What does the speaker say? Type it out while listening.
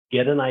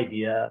get an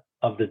idea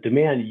of the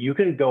demand, you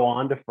can go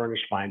on to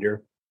Furnished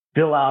Finder,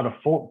 fill out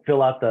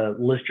the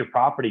list your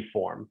property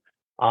form.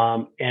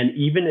 And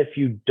even if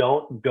you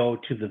don't go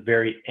to the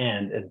very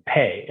end and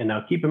pay, and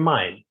now keep in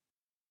mind,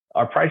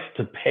 our price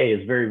to pay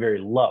is very, very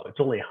low. It's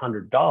only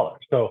 $100.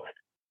 So,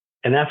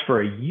 and that's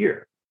for a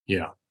year.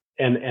 Yeah.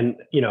 And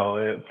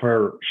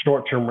for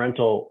short-term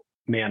rental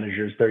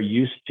managers, they're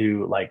used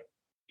to like,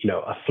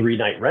 a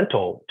 3-night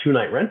rental,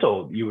 2-night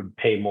rental, you would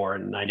pay more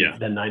than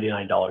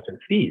 $99 in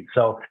fees.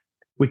 So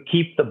we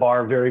keep the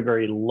bar very,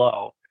 very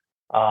low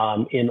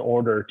in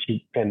order to,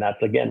 and that's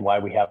again why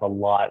we have a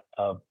lot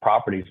of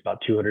properties,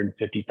 about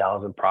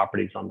 250,000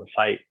 properties on the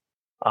site.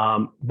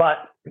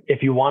 But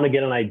if you want to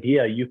get an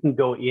idea, you can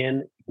go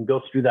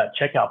through that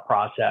checkout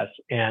process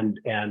and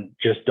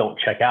just don't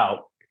check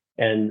out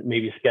and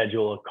maybe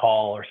schedule a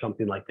call or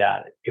something like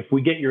that. If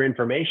we get your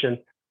information,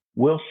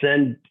 we'll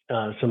send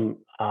some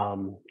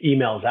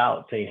emails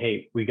out saying,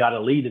 hey, we got a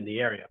lead in the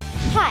area.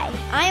 Hi,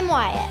 I'm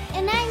Wyatt.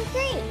 And I'm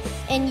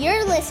Grace. And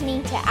you're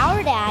listening to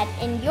Our Dad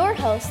and your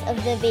host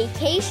of the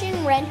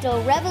Vacation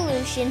Rental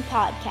Revolution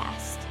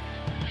podcast.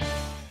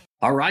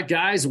 All right,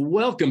 guys,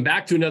 welcome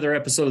back to another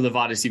episode of the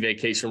Odyssey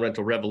Vacation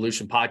Rental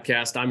Revolution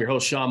podcast. I'm your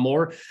host, Sean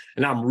Moore,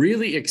 and I'm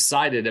really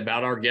excited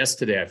about our guest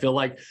today. I feel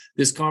like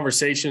this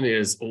conversation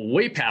is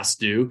way past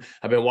due.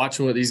 I've been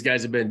watching what these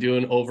guys have been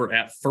doing over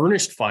at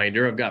Furnished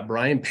Finder. I've got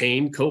Brian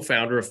Payne,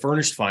 co-founder of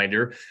Furnished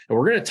Finder, and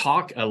we're going to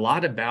talk a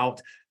lot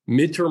about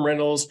midterm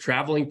rentals,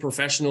 traveling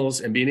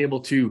professionals, and being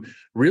able to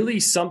really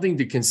something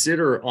to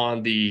consider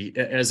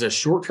as a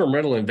short-term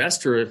rental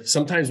investor.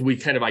 Sometimes we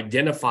kind of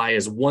identify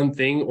as one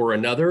thing or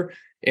another.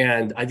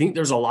 And I think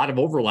there's a lot of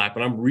overlap,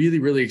 and I'm really,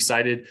 really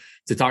excited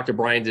to talk to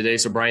Brian today.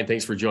 So Brian,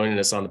 thanks for joining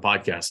us on the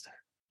podcast.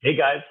 Hey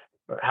guys,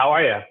 how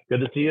are you? Good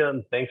to see you.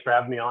 And thanks for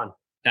having me on.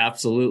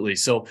 Absolutely.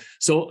 So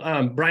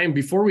Brian,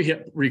 before we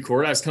hit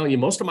record, I was telling you,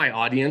 most of my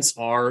audience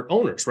are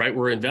owners, right?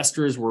 We're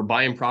investors, we're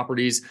buying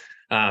properties,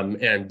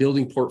 and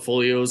building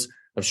portfolios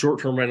of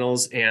short-term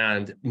rentals,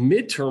 and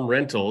midterm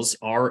rentals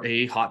are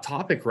a hot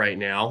topic right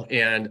now.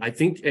 And I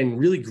think, and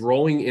really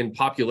growing in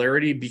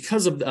popularity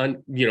because of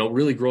the,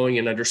 really growing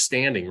in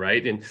understanding,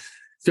 right? And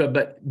so,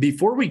 but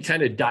before we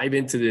kind of dive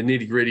into the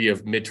nitty-gritty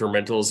of midterm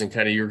rentals and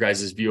kind of your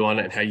guys' view on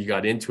it and how you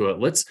got into it,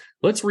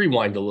 let's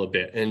rewind a little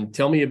bit and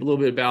tell me a little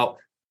bit about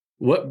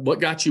what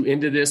got you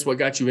into this, what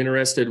got you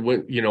interested,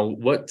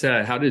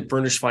 how did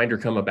Furnished Finder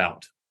come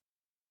about?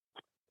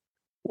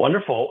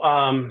 Wonderful.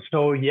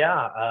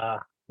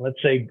 Let's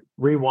say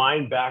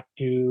rewind back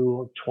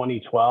to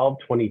 2012,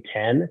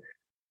 2010.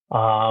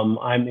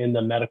 I'm in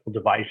the medical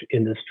device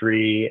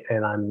industry,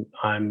 and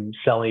I'm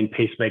selling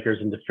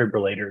pacemakers and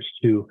defibrillators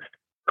to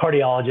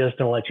cardiologists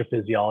and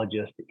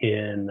electrophysiologists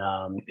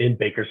in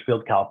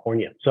Bakersfield,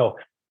 California. So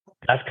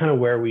that's kind of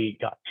where we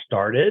got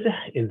started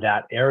in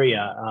that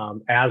area.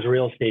 As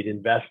real estate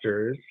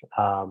investors,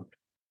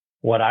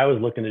 what I was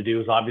looking to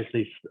do is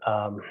obviously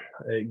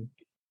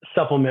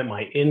supplement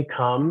my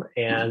income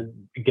and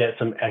get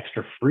some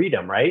extra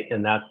freedom, right?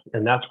 And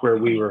that's where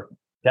we were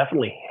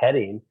definitely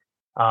heading.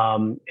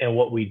 And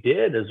what we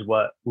did is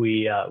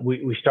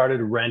we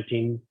started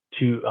renting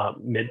to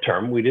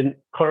Midterm. We didn't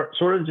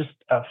sort of just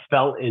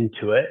fell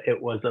into it.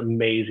 It was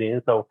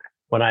amazing. So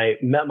when I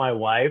met my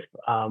wife,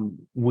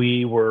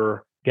 we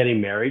were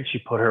getting married. She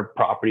put her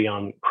property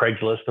on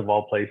Craigslist of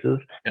all places,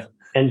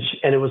 and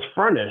it was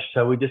furnished.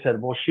 So we just said,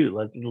 well, shoot,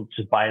 let's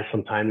just buy us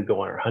some time to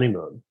go on our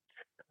honeymoon.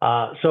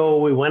 So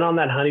we went on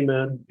that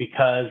honeymoon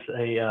because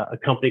a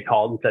company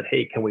called and said,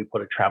 hey, can we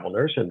put a travel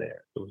nurse in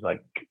there? It was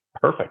like,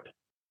 perfect,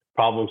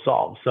 problem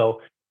solved.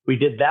 So we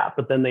did that,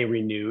 but then they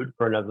renewed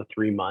for another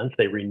 3 months.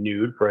 They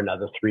renewed for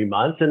another 3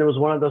 months. And it was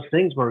one of those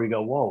things where we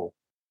go, whoa,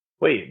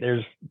 wait,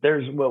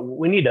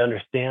 we need to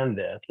understand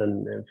this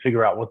and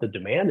figure out what the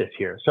demand is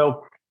here.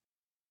 So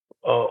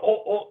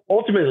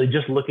ultimately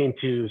just looking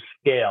to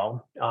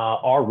scale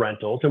our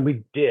rentals, and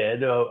we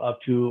did up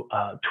to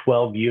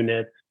 12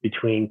 units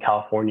between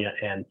California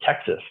and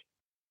Texas.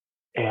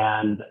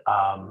 And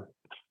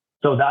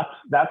so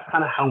that's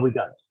kind of how we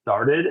got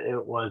started.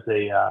 It was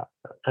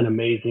an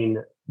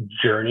amazing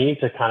journey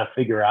to kind of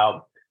figure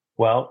out,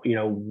 well,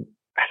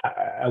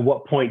 at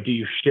what point do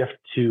you shift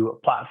to a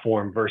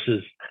platform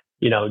versus,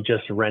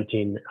 just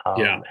renting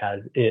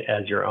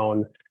as your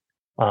own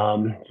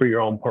for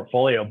your own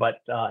portfolio,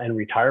 and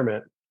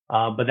retirement.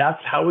 But that's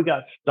how we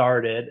got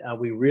started.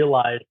 We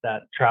realized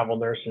that travel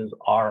nurses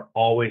are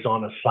always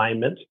on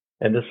assignment.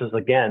 And this is,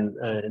 again,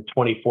 in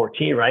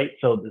 2014, right?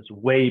 So this is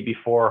way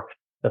before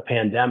the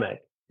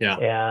pandemic. Yeah.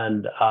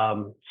 And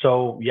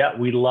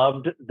we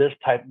loved this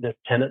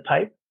tenant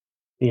type.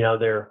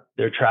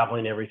 They're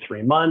traveling every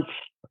 3 months.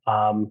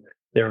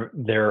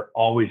 They're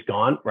always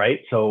gone,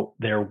 right? So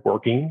they're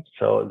working.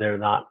 So they're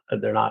not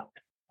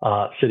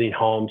sitting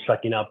home,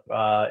 sucking up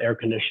air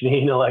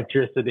conditioning,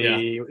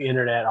 electricity,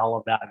 internet, all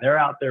of that. They're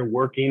out there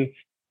working.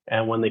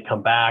 And when they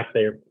come back,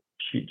 they're,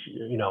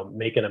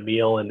 making a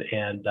meal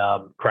and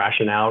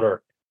crashing out,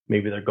 or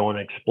maybe they're going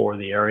to explore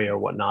the area or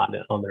whatnot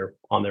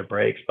on their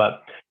breaks.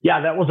 But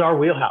yeah, that was our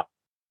wheelhouse.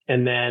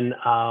 And then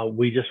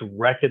we just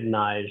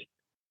recognized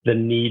the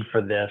need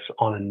for this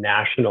on a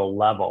national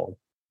level.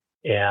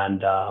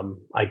 And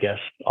I guess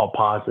I'll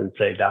pause and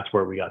say that's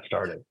where we got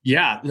started.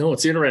 Yeah, no,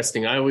 it's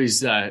interesting. I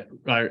always I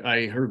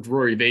heard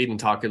Rory Vaden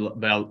talk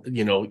about,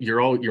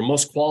 you're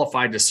most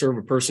qualified to serve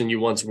a person you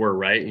once were,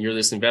 right? And you're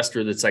this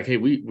investor that's like, hey,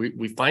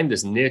 we find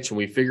this niche and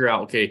we figure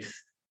out, okay,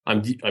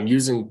 I'm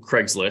using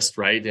Craigslist,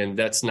 right? And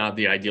that's not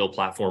the ideal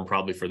platform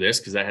probably for this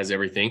because that has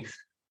everything.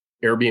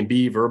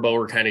 Airbnb,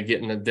 Vrbo are kind of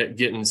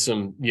getting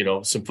some,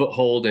 some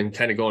foothold and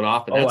kind of going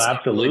off. But that's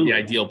not really the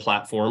ideal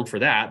platform for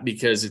that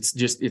because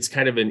it's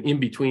kind of an in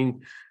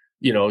between,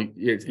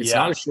 it's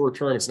not a short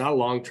term, it's not a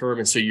long term.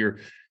 And so you're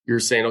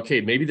saying,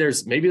 okay, maybe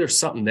there's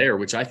something there,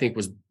 which I think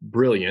was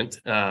brilliant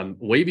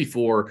way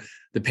before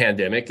the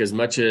pandemic, as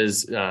much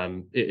as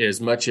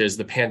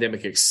the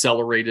pandemic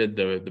accelerated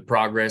the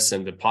progress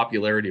and the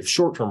popularity of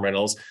short-term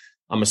rentals.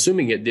 I'm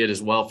assuming it did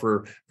as well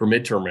for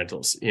midterm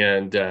rentals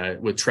and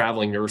with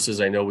traveling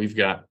nurses. I know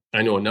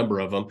a number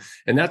of them,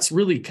 and that's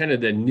really kind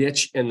of the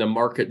niche and the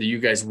market that you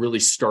guys really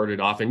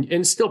started off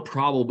and still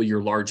probably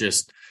your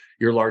largest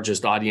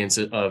audience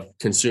of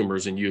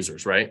consumers and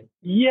users, right?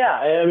 Yeah.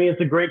 I mean,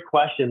 it's a great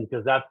question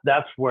because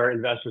that's where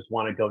investors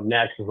want to go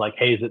next is like,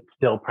 hey, is it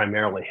still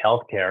primarily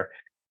healthcare?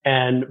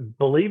 And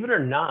believe it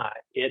or not,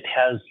 it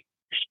has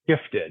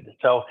shifted.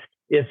 So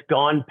it's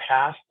gone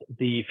past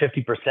the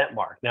 50%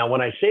 mark. Now, when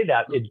I say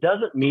that, it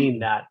doesn't mean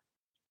that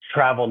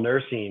travel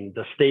nursing,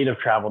 the state of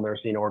travel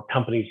nursing or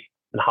companies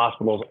and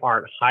hospitals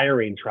aren't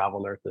hiring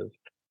travel nurses.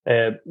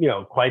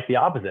 Quite the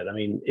opposite. I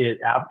mean,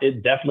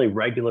 it definitely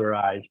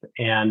regularized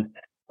and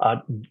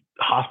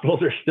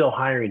hospitals are still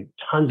hiring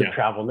tons of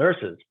travel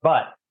nurses.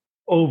 But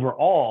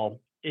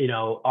overall,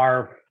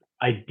 our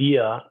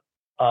idea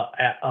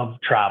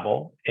of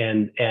travel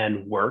and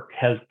work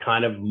has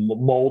kind of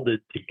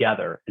molded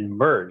together and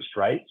merged,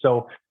 right?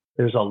 So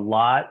there's a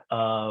lot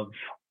of,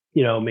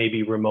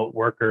 maybe remote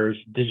workers,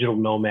 digital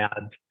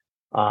nomads,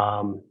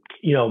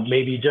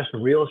 maybe just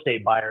real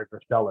estate buyers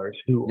or sellers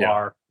who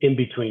are in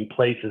between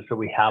places. So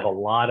we have a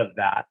lot of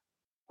that.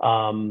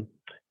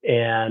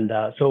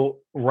 So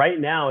right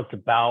now it's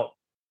about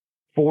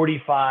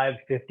 45,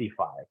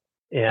 55.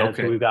 And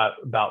so we've got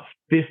about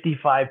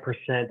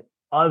 55%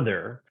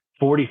 other,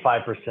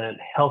 45%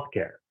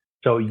 healthcare.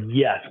 So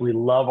yes, we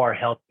love our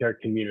healthcare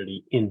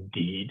community.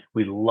 Indeed.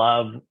 We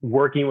love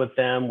working with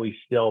them. We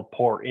still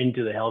pour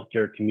into the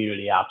healthcare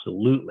community.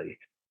 Absolutely.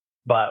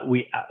 But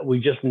we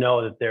just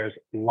know that there's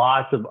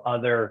lots of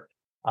other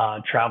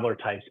traveler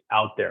types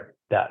out there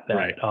that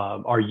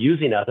are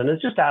using us. And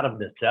it's just out of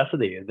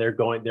necessity.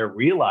 They're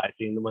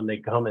realizing when they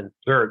come and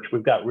search,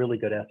 we've got really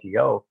good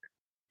SEO.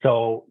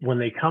 So when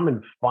they come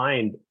and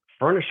find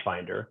Furnished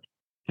Finder,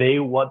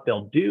 what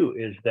they'll do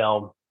is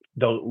they'll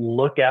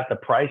look at the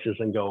prices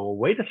and go, well,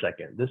 wait a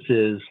second, this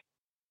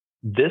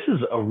is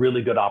a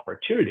really good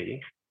opportunity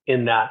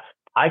in that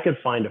I could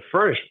find a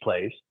furnished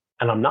place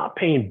and I'm not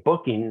paying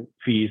booking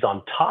fees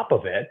on top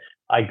of it.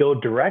 I go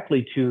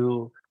directly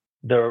to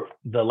the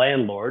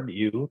landlord,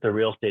 the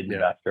real estate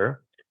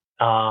investor,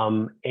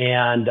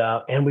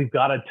 and we've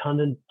got a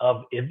ton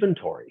of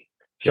inventory.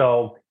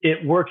 So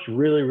it works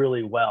really,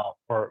 really well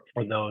for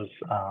those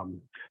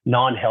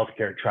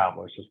non-healthcare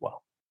travelers as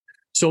well.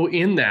 So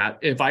in that,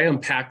 if I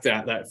unpack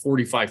that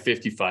 45,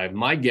 55,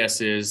 my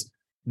guess is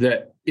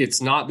that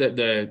it's not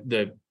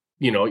that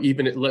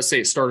even let's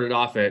say it started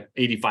off at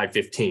 85,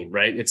 15,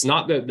 right? It's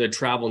not that the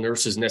travel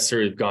nurses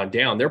necessarily have gone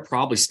down. They're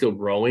probably still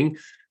growing,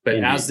 but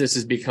as this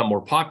has become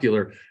more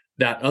popular,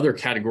 that other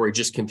category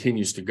just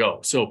continues to go.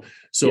 So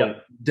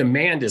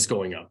demand is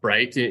going up,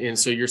 right? And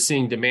so you're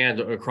seeing demand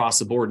across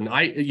the board. And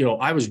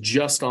I was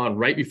just on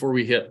right before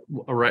we hit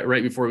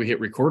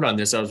record on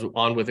this. I was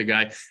on with a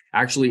guy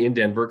actually in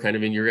Denver, kind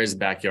of in your guys'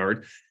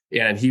 backyard,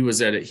 and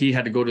he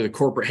had to go to the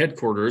corporate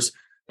headquarters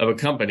of a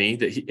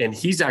company and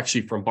he's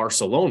actually from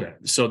Barcelona.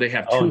 So they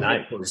have two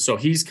headquarters. So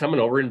he's coming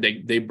over and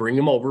they bring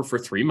him over for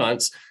 3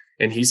 months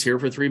and he's here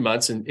for 3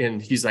 months.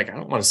 And he's like, I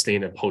don't want to stay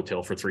in a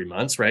hotel for 3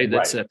 months. Right.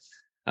 That's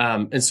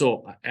and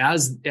so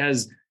as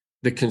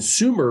the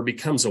consumer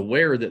becomes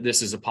aware that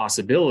this is a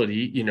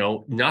possibility,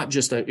 not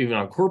just even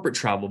on corporate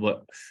travel,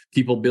 but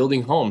people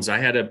building homes. I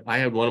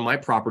had one of my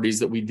properties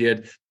that we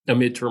did a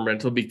midterm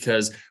rental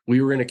because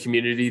we were in a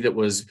community that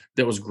was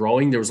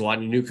growing. There was a lot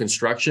of new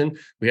construction.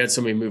 We had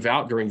somebody move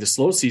out during the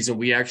slow season.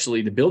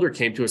 The builder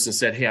came to us and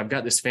said, hey, I've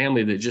got this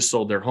family that just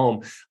sold their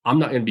home. I'm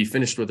not going to be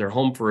finished with their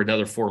home for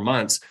another 4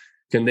 months.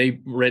 Can they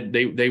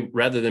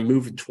rather than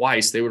move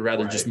twice, they would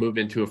rather just move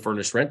into a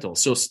furnished rental.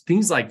 So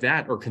things like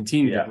that are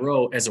continuing to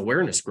grow as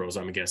awareness grows,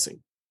 I'm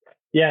guessing.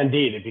 Yeah,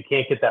 indeed. If you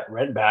can't get that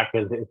rent back,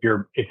 as if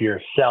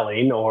you're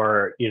selling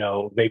or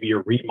maybe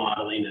you're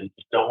remodeling and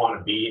just don't want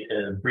to be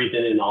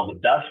breathing in all the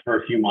dust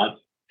for a few months,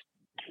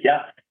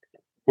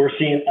 we're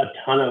seeing a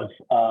ton of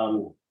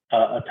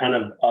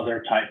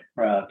other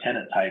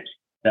tenant types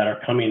that are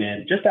coming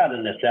in just out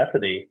of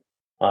necessity.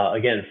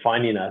 Again,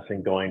 finding us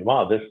and going,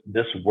 wow,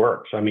 this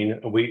works. I mean,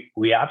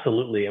 we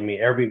absolutely. I mean,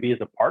 Airbnb is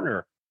a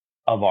partner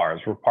of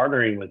ours. We're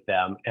partnering with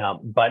them,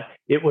 but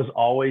it was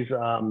always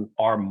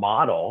our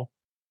model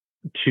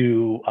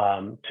to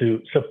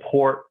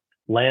support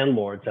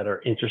landlords that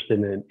are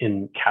interested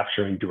in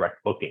capturing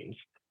direct bookings.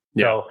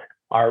 Yeah. So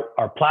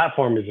our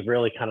platform is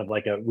really kind of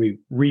like we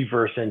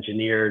reverse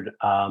engineered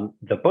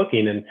the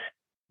booking, and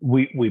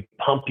we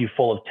pump you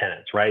full of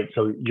tenants, right?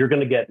 So you're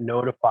going to get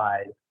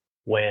notified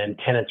when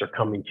tenants are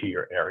coming to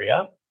your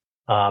area.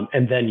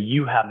 And then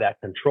you have that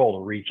control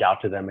to reach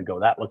out to them and go,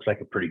 that looks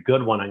like a pretty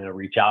good one. I'm going to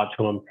reach out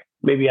to them.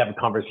 Maybe have a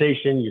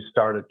conversation. You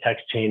start a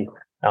text chain,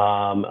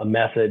 a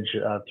message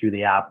through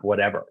the app,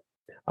 whatever.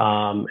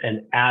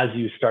 And as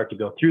you start to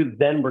go through,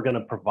 then we're going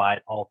to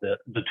provide all the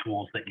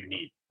tools that you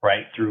need,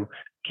 right? Through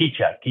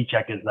KeyCheck.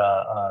 KeyCheck is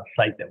a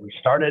site that we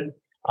started.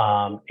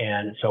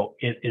 And so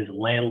it is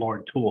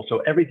landlord tool. So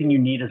everything you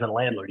need as a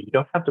landlord, you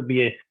don't have to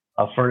be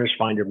a Furnished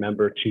Finder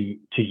member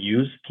to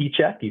use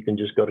KeyCheck. You can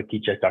just go to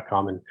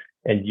keycheck.com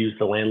and use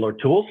the landlord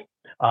tools.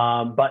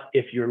 But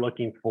if you're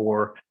looking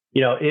for,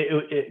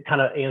 it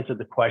kind of answered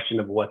the question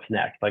of what's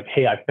next. Like,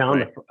 hey, I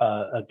found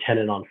a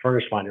tenant on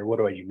Furnished Finder. What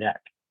do I do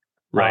next?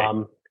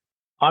 Right.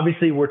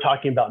 Obviously, we're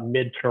talking about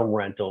midterm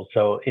rentals.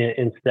 So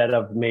instead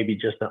of maybe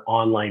just an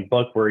online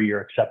book where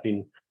you're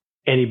accepting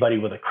anybody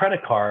with a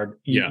credit card,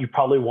 you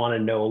probably want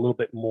to know a little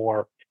bit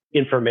more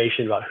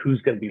information about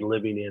who's going to be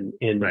living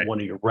in one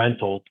of your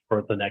rentals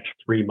for the next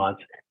 3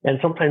 months. And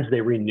sometimes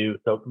they renew.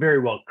 So it very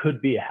well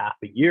could be a half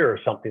a year or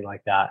something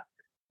like that.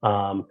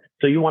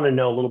 So you want to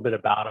know a little bit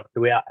about them.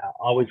 So we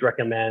always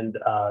recommend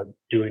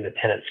doing a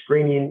tenant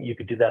screening. You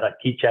could do that at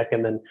KeyCheck,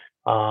 and then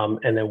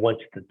once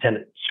the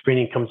tenant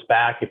screening comes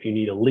back, if you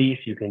need a lease,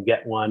 you can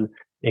get one,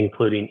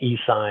 including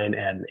e-sign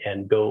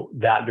and go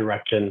that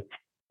direction.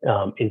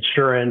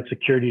 Insurance,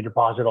 security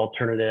deposit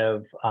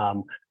alternative,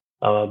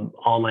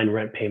 online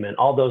rent payment,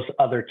 all those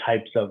other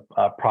types of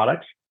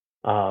products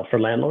for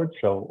landlords.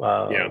 So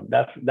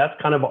that's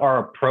kind of our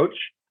approach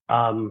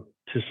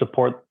to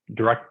support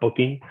direct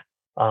booking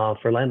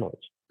for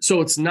landlords. So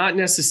it's not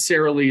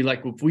necessarily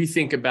like, if we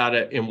think about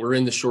it and we're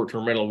in the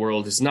short-term rental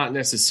world, it's not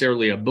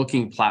necessarily a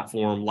booking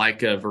platform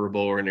like a Vrbo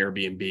or an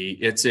Airbnb.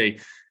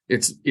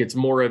 It's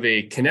more of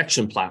a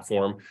connection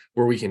platform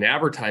where we can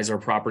advertise our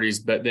properties,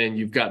 but then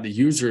you've got the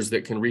users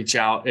that can reach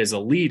out as a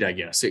lead, I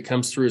guess. It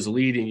comes through as a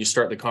lead and you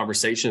start the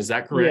conversation. Is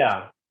that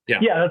correct? Yeah,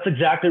 that's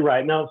exactly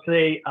right. Now,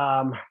 say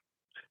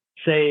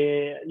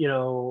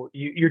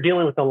you're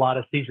dealing with a lot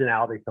of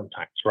seasonality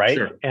sometimes, right?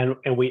 Sure. And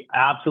we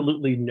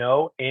absolutely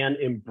know and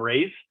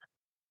embrace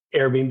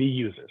Airbnb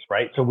users,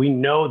 right? So we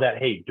know that,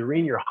 hey,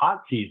 during your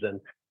hot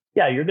season,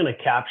 you're going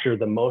to capture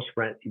the most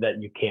rent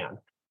that you can.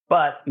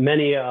 But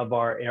many of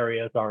our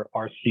areas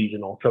are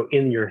seasonal. So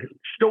in your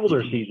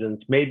shoulder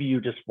seasons, maybe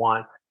you just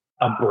want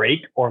a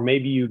break, or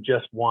maybe you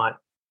just want,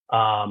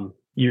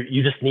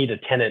 you just need a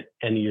tenant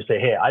and you say,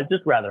 hey, I'd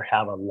just rather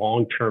have a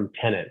long-term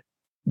tenant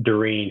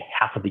during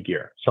half of the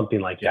year, something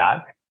like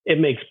that. It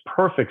makes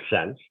perfect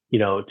sense,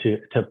 to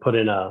put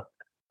in a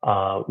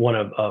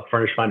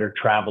Furnished Finder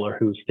traveler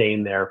who's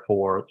staying there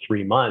for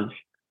 3 months,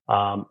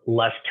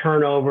 less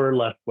turnover,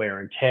 less wear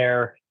and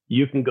tear.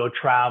 You can go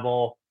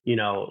travel,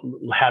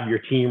 have your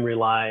team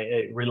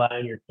rely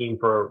on your team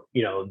for,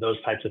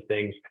 those types of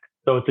things.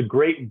 So it's a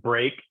great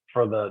break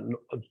for the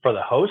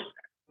host.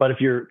 But if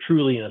you're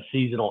truly in a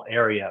seasonal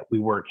area, we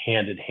work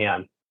hand in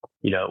hand,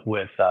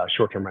 with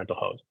short-term rental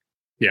hosts.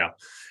 Yeah.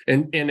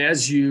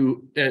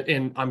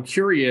 And I'm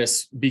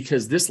curious,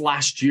 because this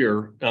last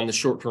year on the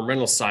short-term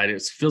rental side,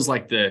 it feels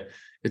like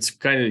it's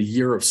kind of the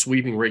year of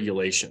sweeping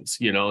regulations,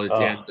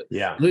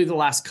 Really the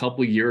last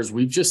couple of years,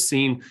 we've just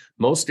seen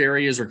most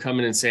areas are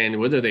coming and saying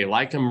whether they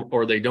like them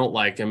or they don't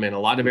like them. And a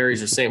lot of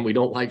areas are saying we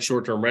don't like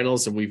short-term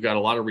rentals and we've got a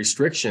lot of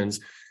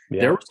restrictions. Yeah.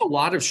 There was a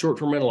lot of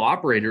short-term rental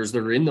operators that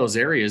are in those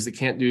areas that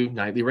can't do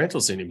nightly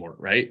rentals anymore,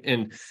 right?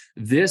 And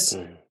this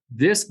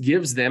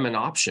gives them an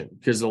option,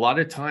 because a lot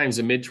of times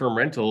a midterm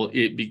rental,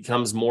 it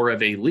becomes more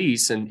of a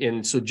lease.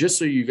 And so just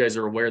so you guys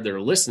are aware that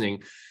are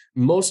listening,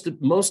 most,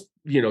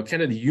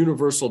 kind of the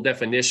universal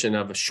definition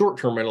of a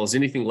short-term rental is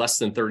anything less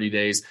than 30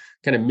 days.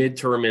 Kind of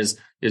midterm is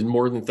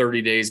more than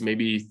 30 days,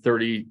 maybe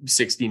 30,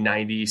 60,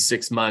 90,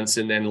 6 months.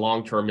 And then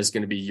long-term is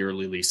going to be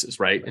yearly leases,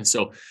 right? And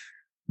so,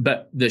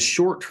 but the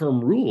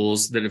short-term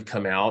rules that have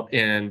come out,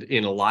 and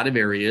in a lot of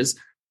areas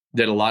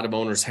that a lot of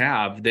owners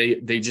have,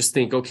 they just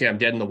think, okay, I'm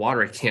dead in the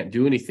water, I can't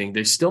do anything.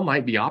 There still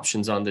might be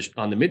options on the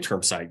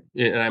midterm side.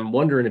 And I'm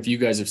wondering if you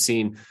guys have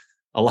seen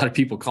a lot of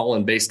people call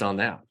in based on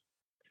that.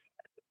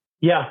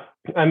 Yeah,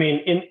 I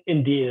mean,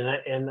 indeed.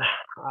 And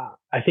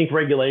I think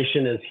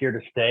regulation is here to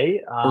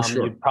stay.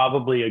 Sure. You'd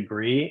probably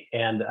agree.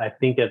 And I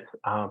think it's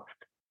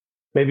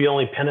maybe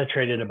only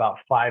penetrated about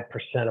 5%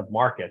 of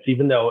markets,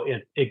 even though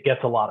it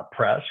gets a lot of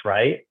press,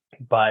 right?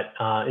 But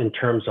in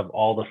terms of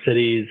all the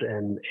cities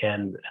and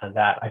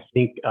that, I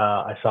think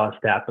I saw a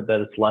stat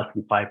that it's less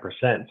than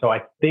 5%. So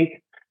I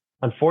think,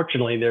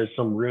 unfortunately, there's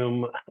some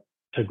room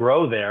to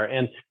grow there.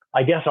 And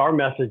I guess our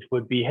message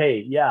would be,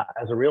 hey,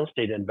 as a real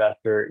estate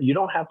investor, you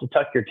don't have to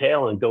tuck your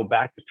tail and go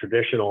back to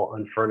traditional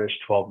unfurnished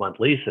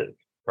 12-month leases,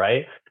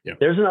 right? Yeah.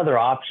 There's another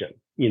option.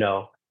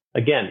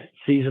 again,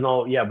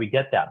 seasonal, yeah, we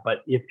get that. But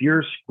if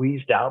you're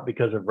squeezed out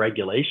because of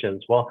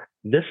regulations, well,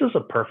 this is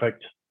a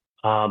perfect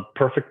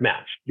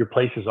match. Your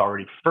place is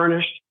already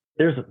furnished.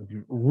 There's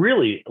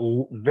really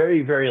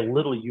very, very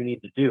little you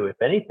need to do,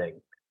 if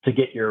anything, to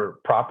get your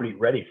property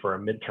ready for a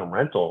midterm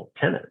rental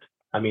tenant.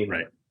 I mean,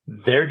 Right.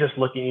 They're just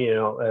looking,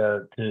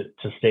 to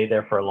stay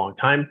there for a long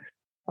time.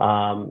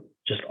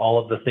 Just all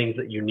of the things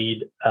that you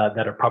need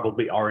that are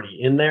probably already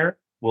in there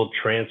will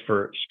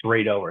transfer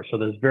straight over. So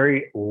there's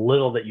very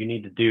little that you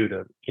need to do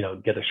to,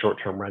 get a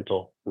short-term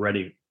rental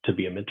ready to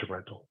be a midterm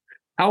rental.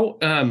 How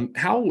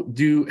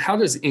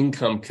does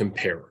income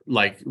compare?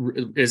 Like,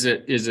 is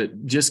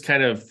it just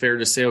kind of fair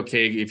to say,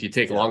 okay, if you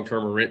take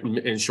long-term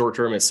and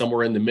short-term, it's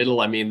somewhere in the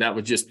middle? I mean, that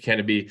would just kind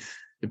of be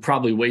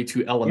probably way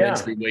too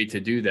elementary way to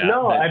do that.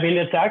 No, I mean,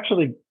 it's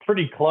actually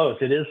pretty close.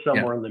 It is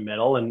somewhere in the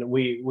middle. And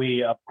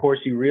we of course,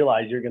 you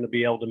realize you're going to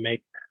be able to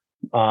make,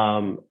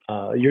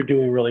 you're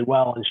doing really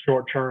well in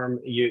short term.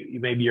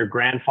 You maybe you're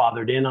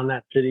grandfathered in on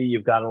that city.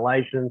 You've got a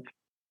license.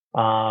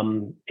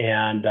 And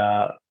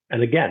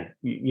again,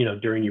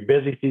 during your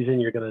busy season,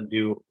 you're going to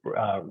do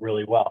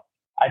really well.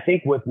 I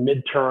think with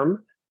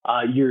midterm,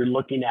 you're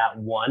looking at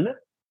 1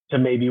 to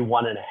maybe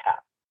 1.5.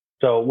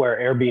 So where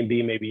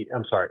Airbnb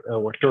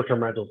where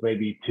short-term rentals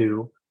maybe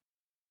 2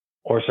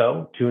 or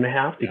so,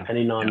 2.5,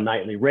 depending on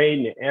nightly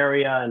rate and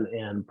area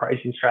and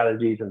pricing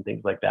strategies and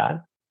things like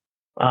that.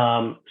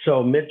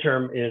 So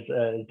midterm is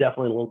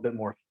definitely a little bit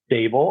more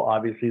stable,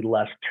 obviously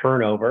less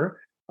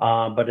turnover.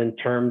 But in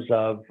terms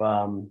of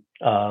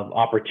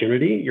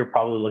opportunity, you're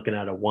probably looking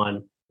at a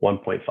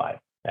 1.5x.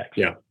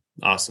 Yeah,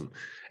 awesome.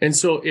 And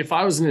so if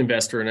I was an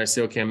investor and I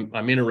say, okay,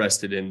 I'm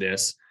interested in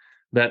this,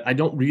 but I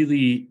don't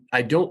really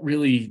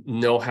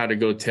know how to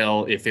go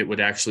tell if it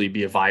would actually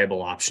be a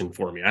viable option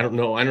for me. I don't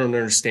know. I don't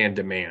understand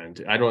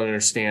demand. I don't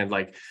understand,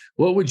 like,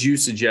 what would you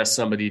suggest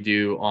somebody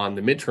do on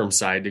the midterm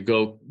side to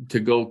go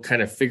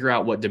kind of figure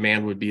out what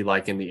demand would be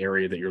like in the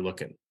area that you're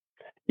looking?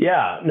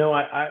 Yeah, no,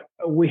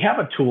 we have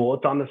a tool.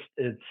 It's on the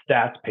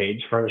stats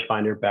page, Furnished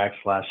Finder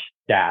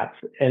 /stats,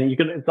 and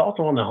it's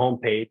also on the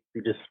homepage.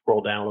 You just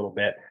scroll down a little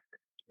bit.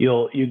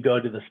 You go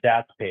to the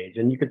stats page,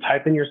 and you can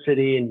type in your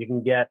city, and you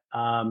can get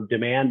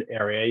demand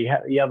area.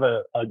 You have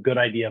a good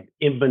idea of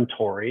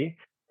inventory,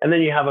 and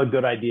then you have a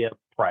good idea of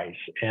price.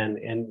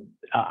 And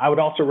I would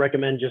also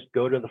recommend just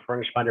go to the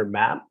Furnished Finder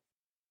map.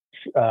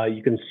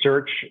 You can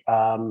search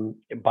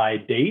by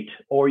date,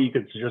 or you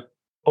could just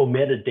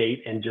omit a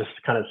date and just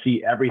kind of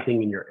see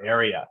everything in your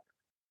area.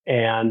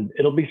 And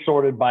it'll be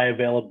sorted by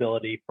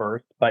availability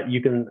first, but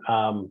you can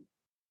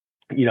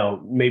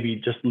maybe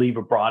just leave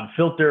a broad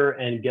filter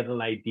and get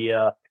an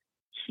idea,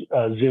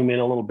 zoom in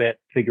a little bit,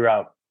 figure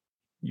out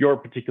your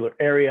particular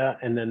area,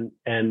 and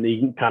you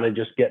can kind of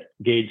just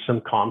gauge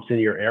some comps in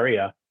your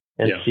area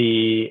and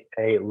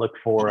look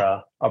for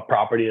a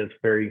property that's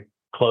very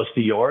close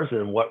to yours,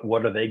 and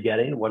what are they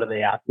getting? What are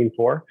they asking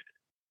for?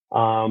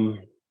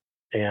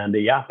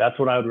 That's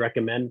what I would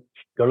recommend.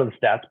 Go to the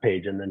stats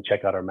page and then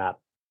check out our map.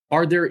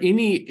 Are there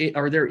any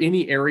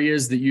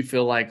areas that you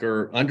feel like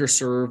are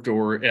underserved,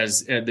 or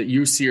that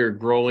you see are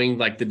growing,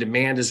 like the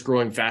demand is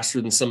growing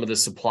faster than some of the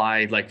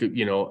supply? Like,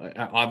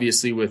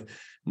 obviously with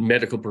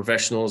medical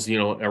professionals,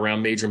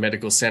 around major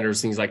medical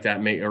centers, things like that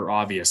are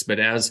obvious.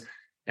 But as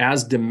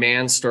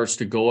demand starts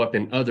to go up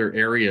in other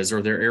areas,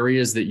 are there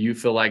areas that you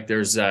feel like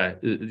there's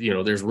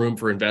room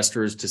for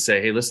investors to say,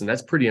 hey, listen,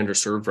 that's pretty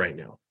underserved right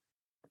now?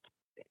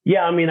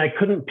 Yeah, I mean, I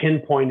couldn't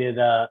pinpoint it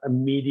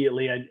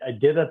immediately. I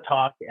did a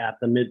talk at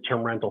the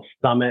Midterm Rental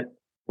Summit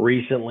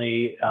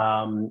recently,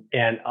 and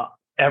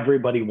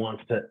everybody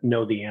wants to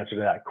know the answer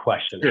to that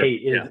question. Sure.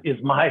 Hey,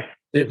 is my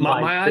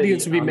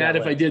audience would be mad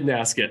if I didn't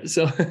ask it.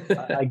 So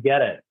I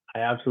get it.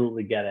 I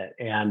absolutely get it.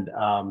 And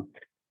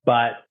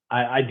but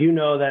I do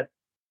know that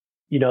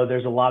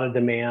there's a lot of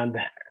demand.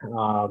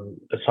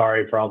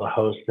 Sorry for all the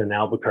hosts in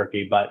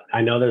Albuquerque, but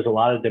I know there's a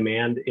lot of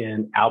demand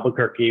in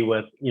Albuquerque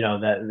with,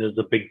 that there's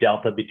a big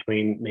delta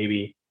between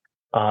maybe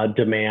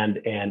demand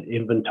and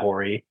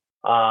inventory.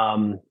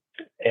 But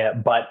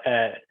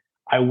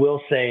I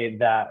will say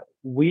that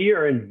we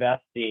are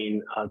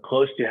investing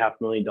close to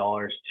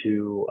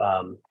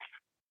 $500,000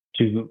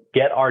 to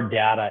get our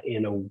data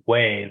in a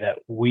way that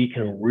we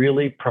can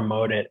really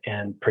promote it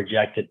and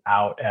project it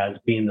out as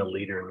being the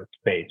leader in the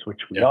space, which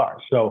we are.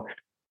 So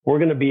we're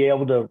going to be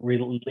able to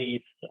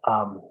release,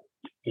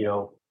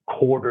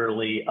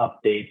 quarterly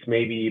updates,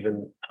 maybe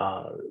even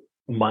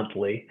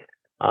monthly,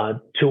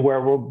 to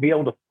where we'll be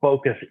able to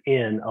focus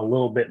in a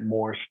little bit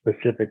more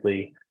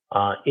specifically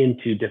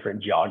into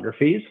different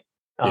geographies.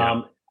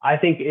 I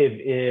think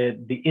if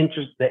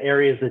the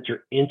areas that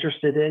you're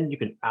interested in, you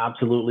can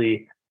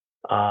absolutely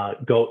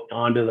go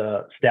onto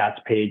the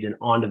stats page and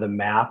onto the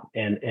map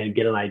and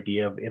get an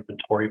idea of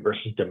inventory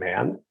versus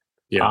demand.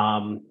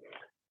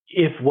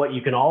 If what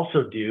you can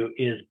also do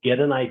is get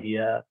an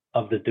idea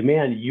of the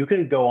demand, you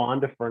can go on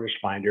to Furnished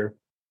Finder,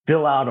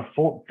 fill out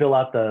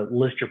the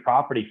list your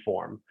property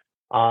form.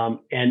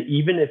 And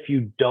even if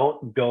you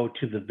don't go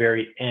to the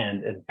very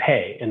end and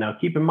pay, and now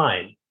keep in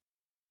mind,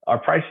 our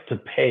price to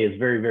pay is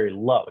very, very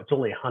low. It's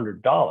only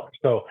 $100.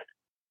 So,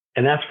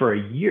 and that's for a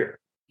year.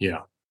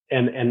 Yeah.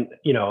 And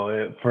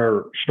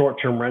for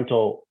short-term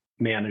rental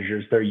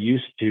managers, they're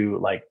used to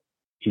like,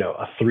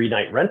 a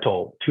 3-night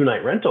rental,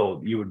 2-night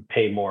rental, you would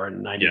pay more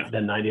than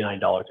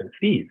 $99 in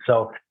fees.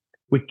 So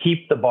we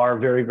keep the bar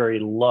very, very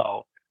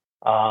low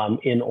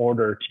in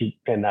order to,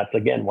 and that's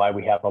again why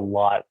we have a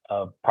lot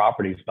of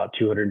properties, about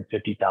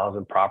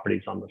 250,000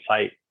 properties on the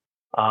site.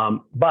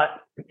 But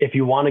if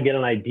you want to get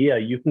an idea,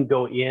 you can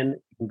go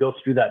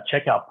through that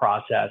checkout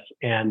process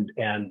and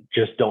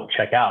just don't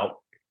check out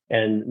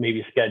and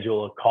maybe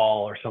schedule a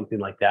call or something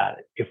like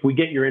that. If we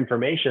get your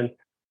information,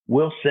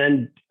 we'll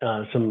send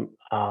some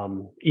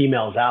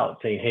emails out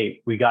saying,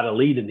 hey, we got a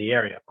lead in the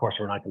area. Of course,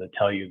 we're not going to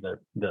tell you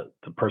the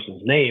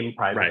person's name,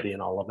 privacy,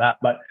 and all of that.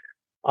 But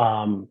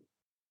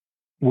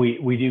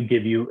we do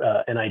give you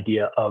an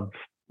idea of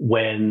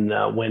when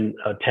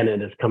a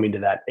tenant is coming to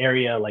that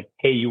area, like,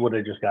 hey, you would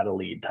have just got a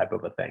lead type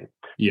of a thing.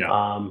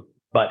 Yeah.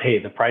 But hey,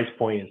 the price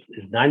point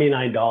is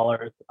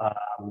 $99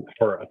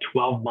 for a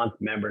 12-month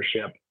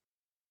membership.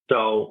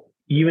 So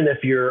even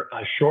if you're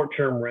a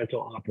short-term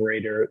rental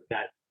operator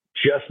that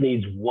just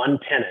needs one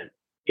tenant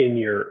in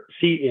your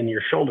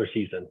shoulder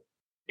season,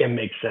 it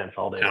makes sense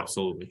all day long.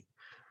 Absolutely.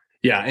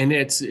 Yeah. And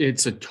it's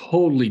a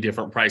totally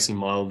different pricing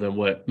model than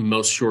what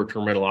most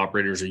short-term rental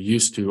operators are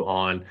used to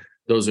on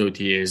those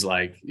OTAs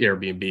like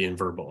Airbnb and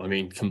Vrbo. I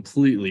mean,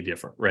 completely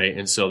different, right?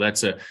 And so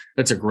that's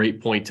a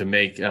great point to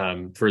make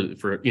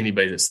for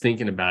anybody that's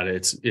thinking about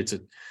it. It's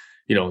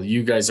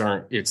you guys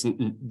aren't, it's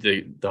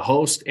the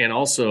host and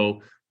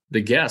also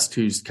the guest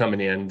who's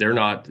coming in, they're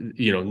not,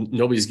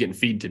 nobody's getting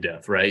feed to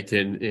death, right?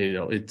 And,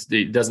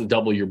 it doesn't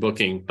double your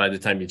booking by the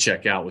time you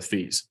check out with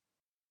fees.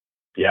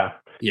 Yeah.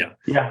 Yeah.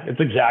 Yeah. It's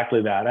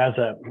exactly that. As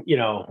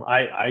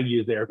I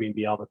use the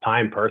Airbnb all the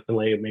time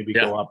personally, maybe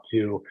go up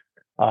to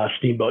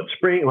Steamboat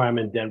Spring, where I'm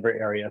in Denver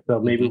area. So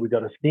maybe we go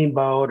to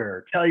Steamboat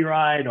or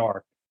Telluride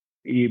or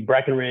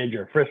Breckenridge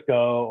or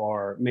Frisco,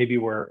 or maybe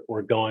we're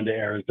going to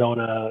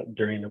Arizona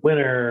during the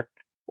winter,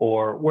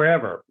 or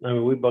wherever. I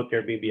mean, we book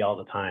Airbnb all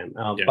the time.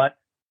 But,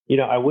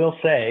 I will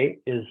say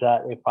is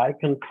that if I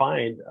can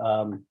find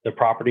the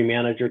property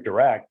manager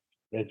direct,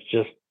 it's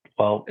just,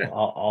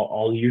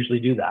 I'll usually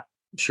do that.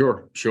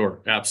 Sure.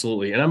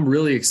 Absolutely. And I'm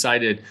really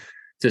excited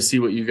to see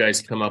what you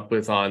guys come up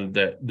with on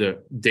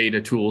the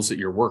data tools that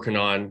you're working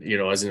on.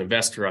 As an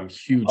investor, I'm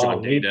huge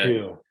on data. Me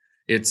too.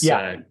 It's, you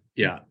guys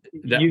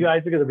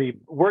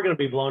we're going to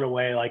be blown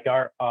away. Like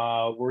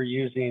we're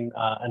using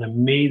an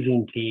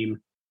amazing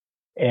team,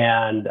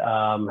 and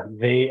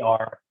they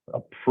are a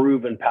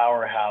proven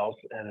powerhouse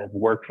and have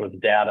worked with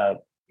data,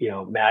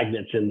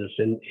 magnets in this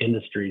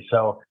industry.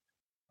 So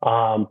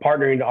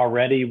partnering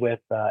already with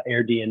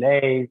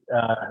AirDNA,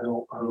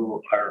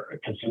 who are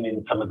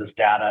consuming some of this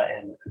data,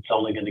 and it's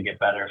only going to get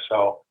better.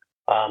 So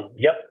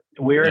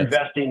we're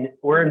investing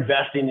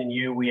in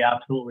you. We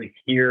absolutely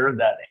hear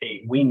that,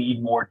 hey, we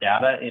need more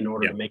data in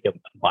order to make a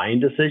buying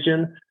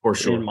decision for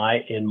sure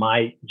in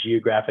my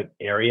geographic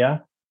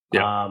area.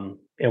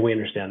 And we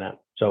understand that.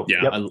 So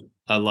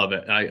I love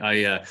it.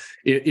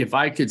 If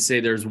I could say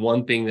there's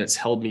one thing that's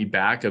held me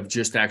back of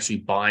just actually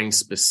buying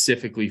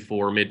specifically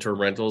for midterm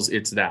rentals,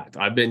 it's that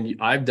I've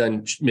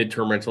done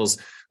midterm rentals,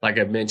 like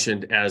I've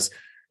mentioned, as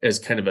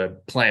kind of a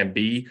plan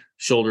B,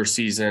 shoulder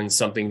season,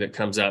 something that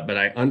comes up, but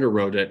I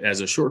underwrote it as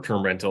a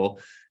short-term rental,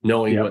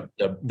 knowing what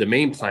the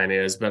main plan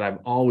is. But I've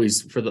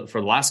always, for the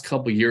last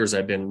couple of years,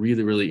 I've been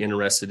really, really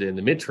interested in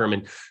the midterm,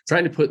 and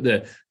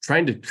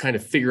trying to kind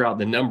of figure out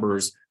the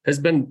numbers has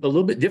been a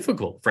little bit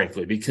difficult,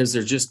 frankly, because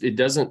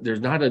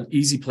there's not an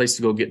easy place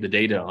to go get the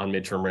data on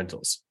midterm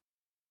rentals.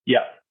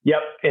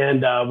 Yep.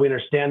 And we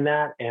understand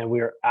that, and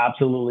we are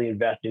absolutely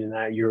investing in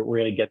that. We're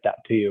going to get that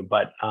to you.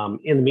 But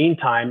in the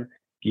meantime,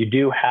 if you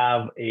do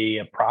have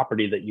a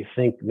property that you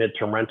think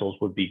midterm rentals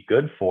would be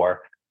good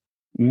for,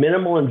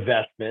 minimal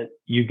investment,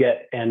 you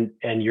get, and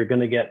you're going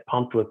to get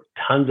pumped with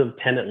tons of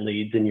tenant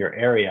leads in your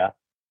area.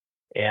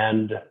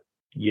 And,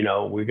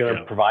 we're going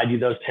to provide you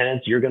those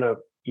tenants. You're going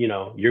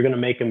to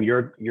make them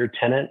your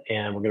tenant,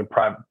 and we're going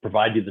to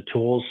provide you the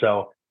tools.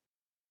 So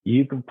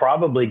you can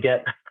probably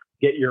get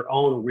your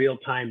own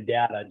real-time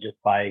data just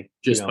by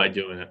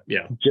doing it.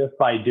 Yeah. Just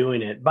by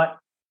doing it. But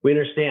we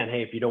understand,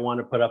 hey, if you don't want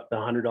to put up the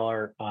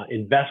 $100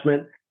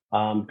 investment,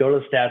 go to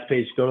the stats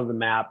page, go to the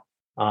map,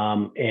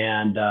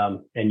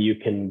 and you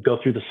can go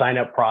through the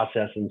sign-up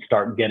process and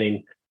start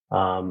getting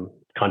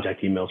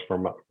contact emails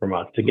from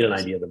us to get an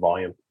idea of the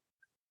volume.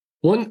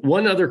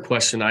 One other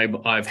question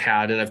I've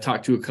had, and I've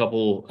talked to a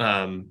couple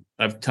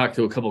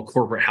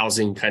corporate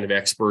housing kind of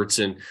experts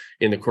in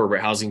the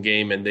corporate housing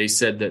game, and they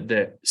said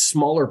that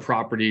smaller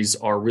properties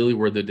are really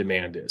where the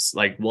demand is.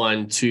 Like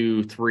 1,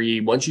 2,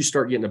 3. Once you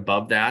start getting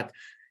above that,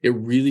 it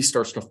really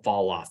starts to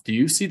fall off. Do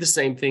you see the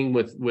same thing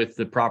with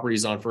the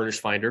properties on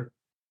Furnished Finder?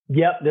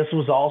 Yep, this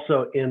was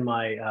also in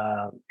my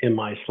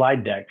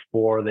slide deck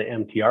for the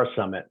MTR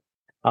Summit.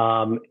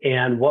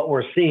 And what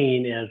we're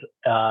seeing is,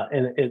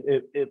 and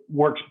it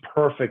works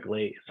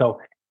perfectly. So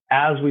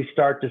as we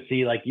start to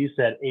see, like you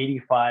said,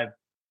 85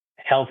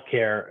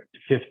 healthcare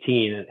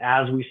 15. And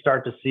as we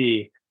start to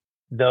see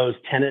those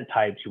tenant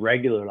types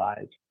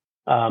regularize,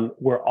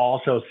 we're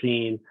also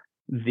seeing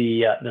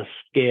the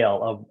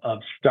scale of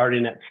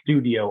starting at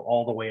studio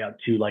all the way up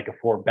to like a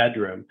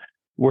 4-bedroom.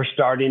 We're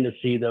starting to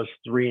see those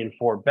 3 and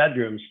 4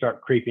 bedrooms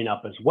start creeping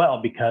up as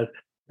well, because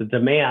the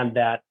demand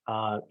that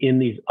in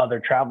these other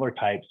traveler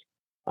types,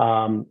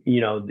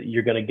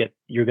 you're going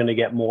to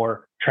get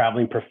more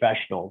traveling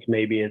professionals.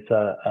 Maybe it's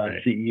a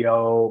Right.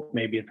 CEO,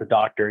 maybe it's a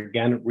doctor.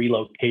 Again,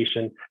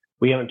 relocation.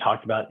 We haven't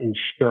talked about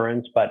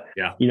insurance, but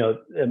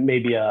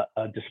maybe a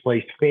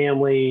displaced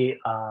family,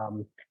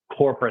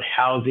 corporate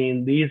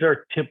housing. These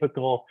are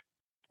typical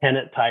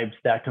tenant types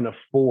that can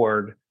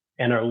afford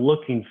and are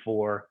looking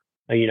for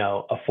a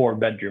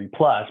 4-bedroom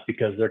plus,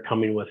 because they're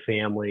coming with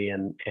family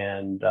and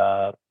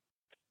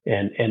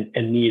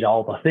need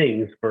all the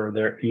things for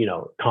their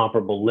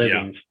comparable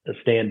living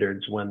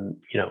standards when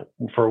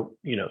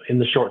in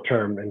the short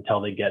term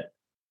until they get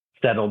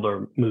settled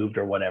or moved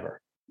or whatever.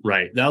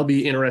 Right. That'll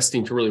be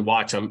interesting to really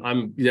watch.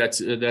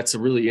 That's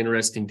really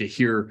interesting to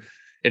hear.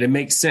 And it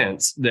makes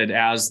sense that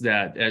as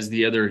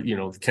the other,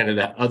 kind of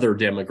that other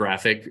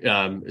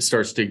demographic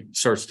starts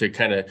to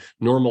kind of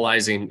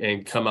normalize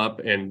and come up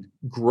and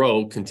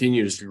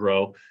continues to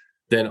grow,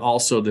 then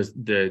also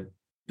the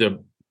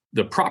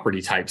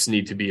property types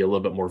need to be a little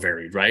bit more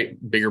varied, right?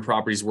 Bigger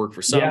properties work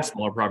for some,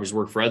 smaller properties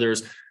work for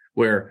others,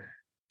 where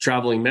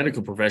traveling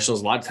medical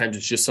professionals, a lot of times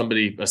it's just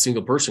a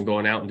single person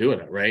going out and doing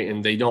it, right?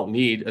 And they don't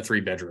need a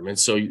 3-bedroom. And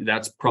so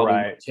that's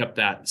probably kept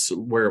that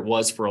where it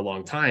was for a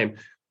long time.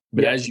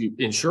 But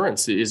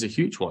insurance is a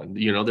huge one.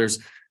 There's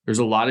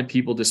a lot of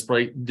people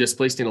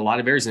displaced in a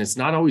lot of areas, and it's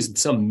not always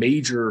some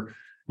major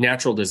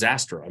natural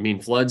disaster. I mean,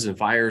 floods and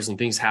fires and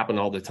things happen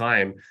all the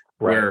time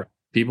where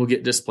people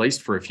get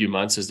displaced for a few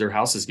months as their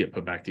houses get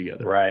put back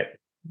together. Right.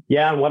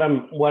 Yeah. What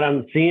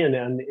I'm seeing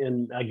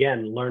and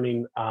again,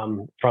 learning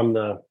from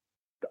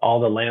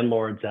all the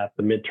landlords at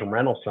the Midterm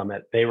Rental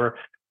Summit, a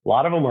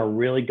lot of them are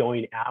really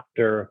going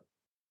after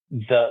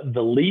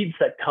the leads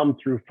that come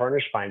through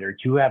Furnished Finder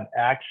to have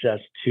access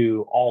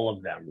to all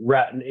of them,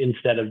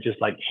 instead of just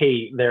like,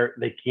 hey,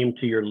 they came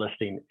to your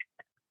listing.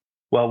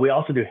 Well, we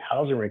also do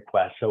housing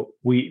requests. So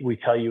we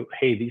tell you,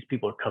 hey, these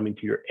people are coming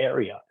to your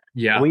area.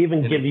 Yeah. We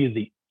even give you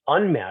the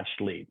unmatched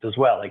leads as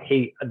well. Like,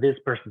 hey, this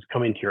person's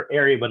coming to your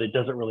area, but it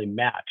doesn't really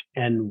match.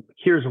 And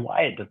here's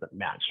why it doesn't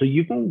match. So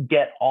you can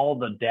get all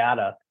the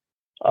data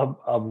of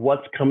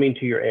what's coming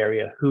to your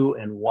area, who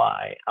and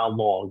why, how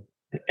long.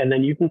 And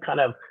then you can kind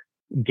of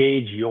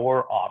gauge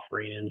your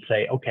offering and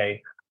say,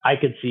 okay, I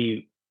could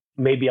see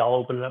maybe I'll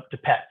open it up to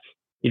pets.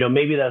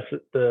 Maybe that's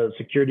the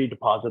security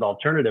deposit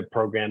alternative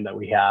program that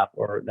we have,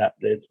 or that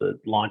it's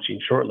launching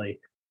shortly,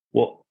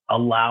 will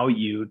allow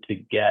you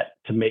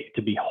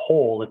to be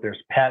whole if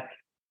there's pets,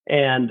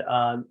 and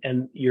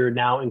you're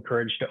now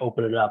encouraged to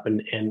open it up,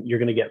 and you're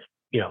going to get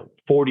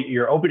 40.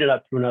 You're opening it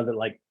up to another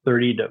like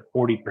 30 to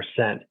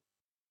 40%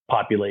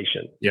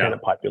 population,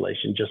 tenant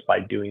population, just by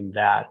doing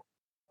that.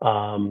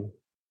 So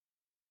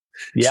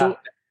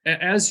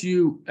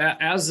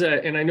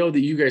and I know that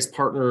you guys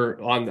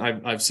partner on,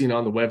 I've seen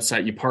on the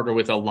website, you partner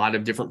with a lot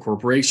of different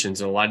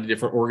corporations and a lot of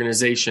different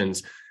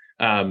organizations,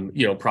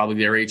 probably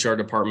their HR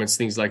departments,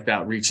 things like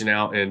that, reaching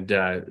out and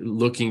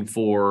looking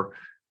for,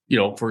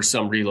 for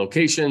some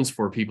relocations,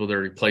 for people that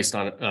are placed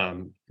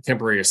on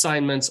temporary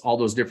assignments, all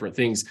those different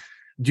things.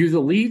 Do the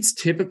leads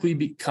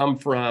typically come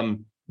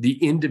from the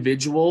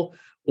individual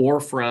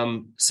or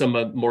from some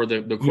more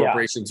the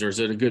corporations, or is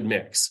it a good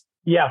mix?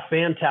 Yeah,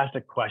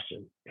 fantastic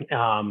question.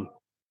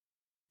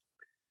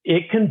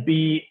 It can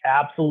be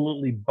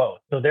absolutely both.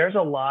 So there's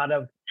a lot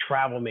of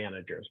travel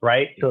managers,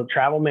 right? So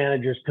travel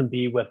managers can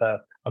be with a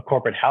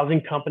corporate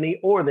housing company,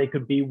 or they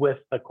could be with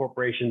a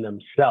corporation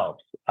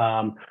themselves,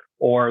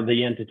 or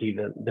the entity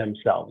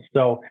themselves.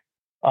 So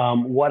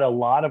what a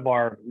lot of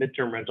our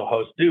midterm rental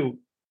hosts do,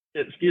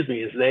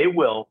 is they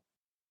will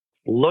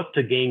look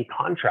to gain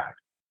contracts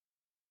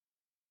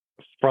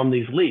from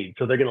these leads.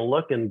 So they're going to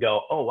look and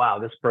go, oh, wow,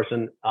 this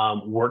person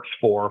works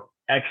for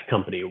X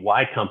company,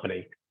 Y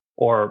company,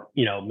 or,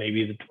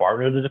 maybe the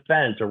Department of the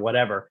Defense or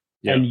whatever.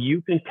 Yeah. And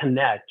you can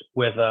connect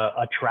with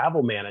a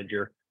travel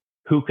manager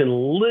who can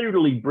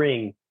literally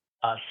bring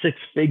 6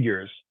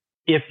 figures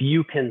if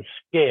you can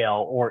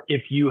scale, or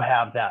if you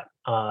have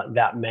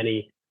that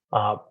many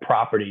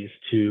properties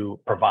to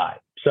provide.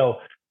 So,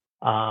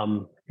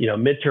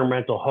 midterm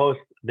rental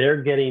hosts,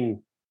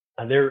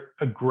 they're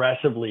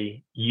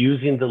aggressively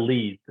using the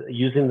leads,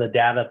 using the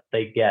data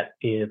they get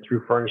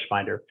through Furnished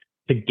Finder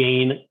to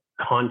gain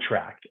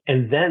contract,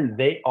 and then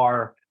they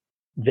are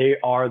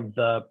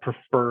the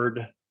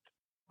preferred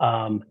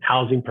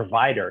housing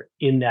provider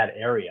in that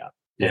area.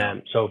 Yeah.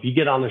 And so if you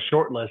get on the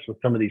short list with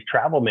some of these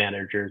travel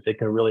managers, it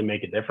can really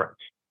make a difference.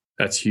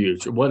 That's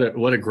huge. What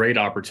a great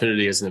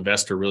opportunity as an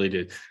investor, really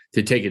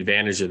to take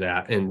advantage of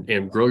that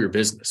and grow your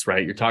business,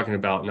 right? You're talking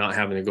about not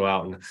having to go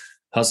out and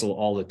hustle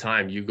all the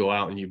time. You go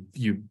out and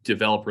you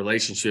develop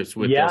relationships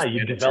with those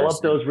you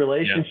develop those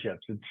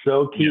relationships. It's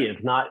so key.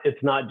 Yeah.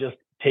 It's not just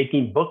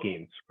taking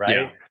bookings,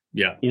 right?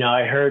 Yeah.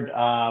 I heard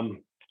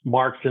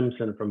Mark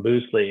Simpson from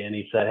Boostly, and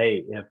he said,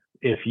 hey,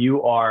 if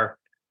you're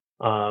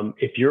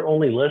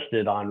only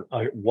listed on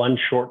one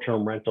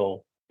short-term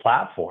rental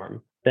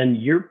platform,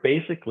 then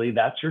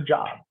that's your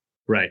job.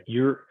 Right.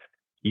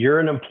 You're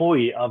an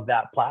employee of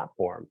that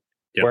platform.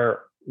 Yep.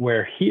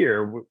 Where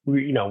here,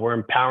 we're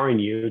empowering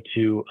you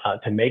to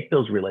make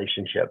those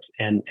relationships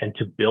and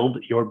to build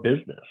your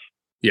business.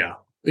 Yeah.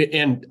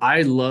 And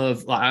I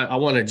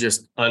want to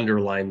just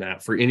underline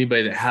that for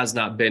anybody that has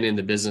not been in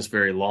the business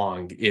very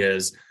long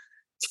is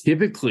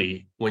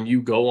typically when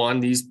you go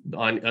on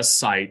a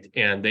site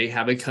and they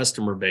have a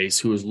customer base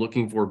who is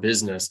looking for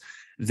business,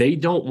 they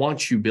don't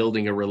want you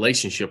building a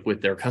relationship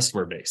with their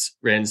customer base.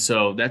 And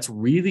so that's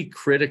really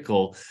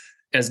critical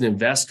as an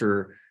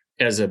investor.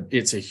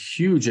 It's a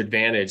huge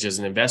advantage as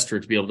an investor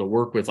to be able to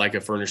work with like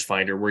a Furnished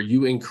Finder, where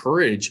you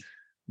encourage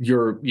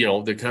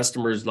the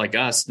customers like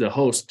us, the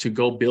host, to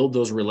go build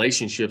those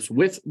relationships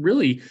with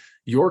really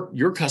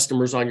your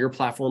customers on your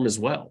platform as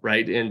well,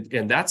 right?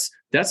 And that's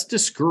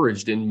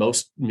discouraged in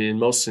most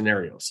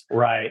scenarios.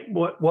 Right.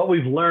 What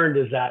we've learned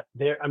is that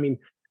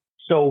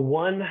so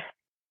one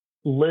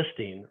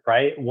listing,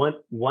 right?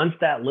 Once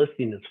that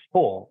listing is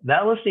full,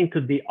 that listing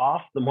could be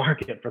off the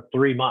market for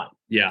 3 months.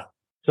 Yeah.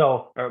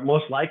 So, or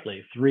most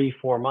likely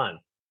 3-4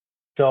 months.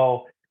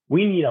 So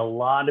we need a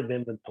lot of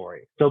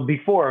inventory. So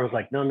before it was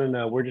like,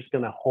 no, we're just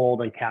going to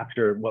hold and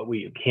capture what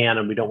we can,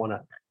 and we don't want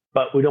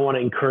to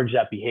encourage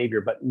that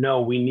behavior. But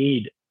no, we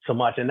need so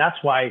much, and that's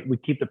why we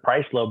keep the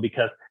price low,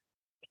 because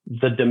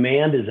the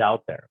demand is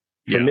out there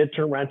for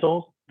midterm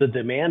rentals. The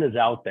demand is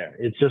out there.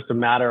 It's just a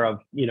matter of,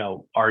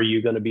 are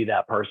you going to be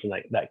that person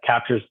that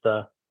captures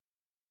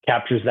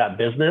that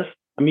business?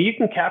 I mean, you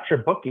can capture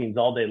bookings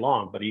all day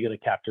long, but are you going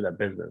to capture that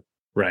business?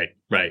 Right.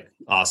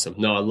 Awesome.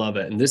 No, I love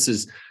it. And this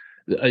is,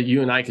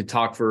 you and I could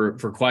talk for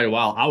quite a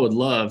while. I would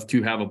love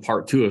to have a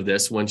part 2 of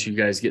this once you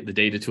guys get the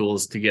data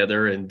tools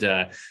together. And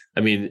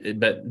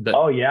but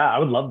oh yeah, I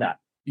would love that.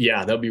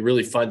 Yeah, that'd be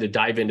really fun to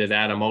dive into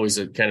that. I'm always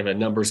a kind of a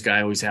numbers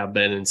guy, always have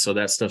been. And so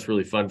that stuff's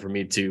really fun for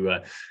me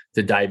to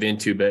dive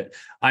into. But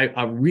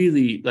I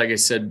really, like I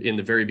said in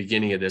the very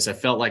beginning of this, I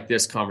felt like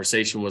this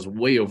conversation was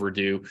way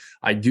overdue.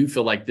 I do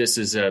feel like this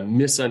is a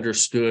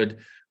misunderstood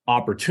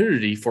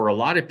opportunity for a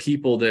lot of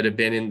people that have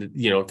been in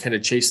the, kind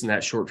of chasing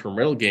that short-term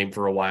rental game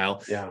for a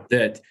while. Yeah.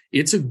 That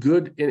it's a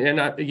good,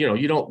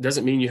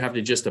 doesn't mean you have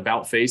to just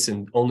about face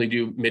and only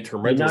do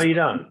midterm rentals. No, you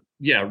don't.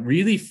 Yeah.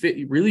 Really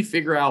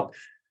figure out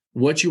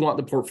what you want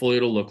the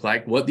portfolio to look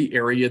like, what the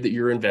area that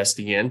you're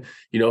investing in,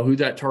 who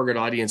that target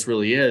audience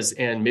really is.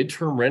 And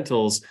midterm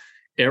rentals,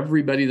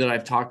 everybody that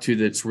I've talked to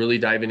that's really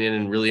diving in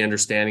and really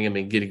understanding them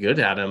and getting good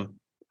at them,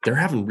 they're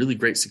having really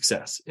great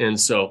success. And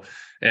so,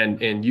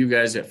 and you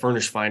guys at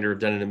Furnished Finder have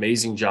done an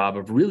amazing job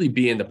of really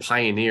being the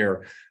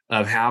pioneer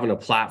of having a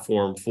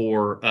platform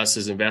for us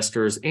as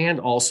investors and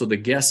also the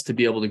guests to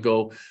be able to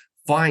go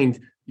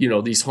find,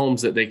 these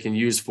homes that they can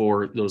use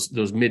for those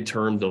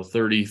midterm, those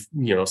 30,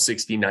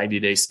 60,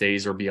 90-day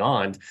stays or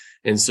beyond.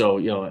 And so,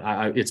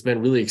 it's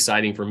been really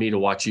exciting for me to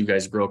watch you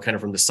guys grow kind of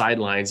from the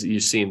sidelines.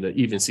 You've seen the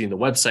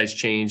websites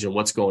change and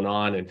what's going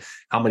on and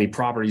how many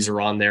properties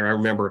are on there. I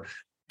remember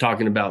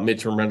talking about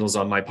midterm rentals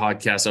on my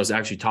podcast. I was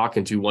actually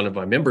talking to one of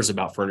my members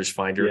about Furnished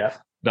Finder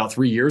about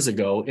 3 years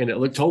ago, and it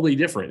looked totally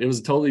different. It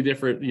was totally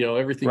different.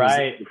 Everything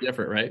was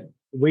different, right?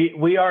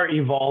 We are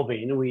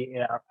evolving. We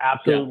are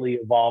absolutely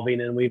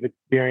evolving, and we've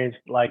experienced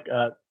like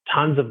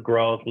tons of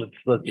growth.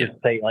 Let's just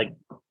say like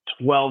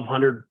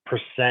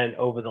 1,200%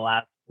 over the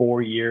last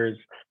 4 years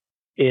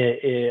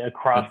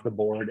across the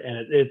board,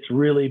 and it's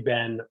really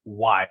been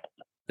wild.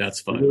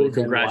 That's fun. Well,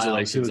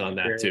 congratulations on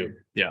that too.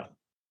 Yeah.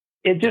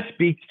 It just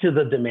speaks to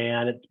the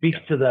demand. It speaks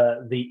to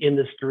the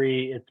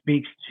industry. It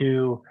speaks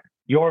to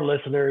your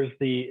listeners,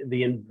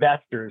 the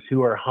investors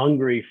who are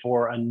hungry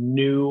for a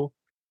new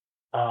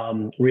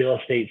real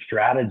estate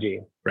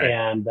strategy.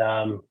 Right.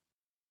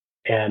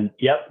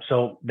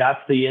 So that's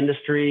the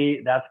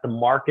industry. That's the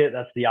market.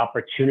 That's the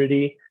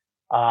opportunity.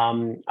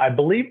 I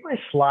believe my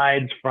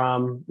slides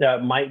from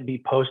that might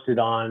be posted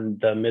on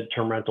the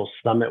Midterm Rental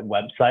Summit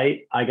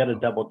website. I got to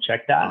double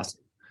check that.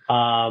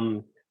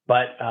 Awesome.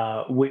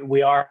 But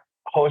we are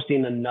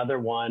hosting another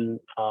one.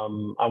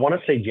 I want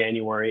to say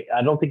January.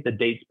 I don't think the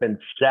date's been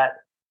set,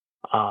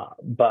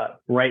 but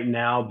right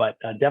now,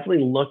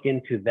 definitely look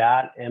into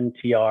that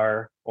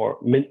MTR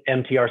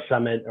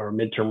Summit or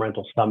Midterm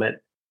Rental Summit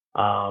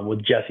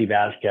with Jesse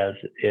Vasquez.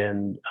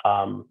 And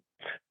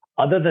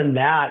other than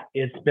that,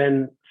 it's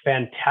been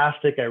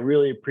fantastic. I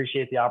really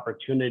appreciate the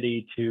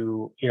opportunity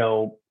to,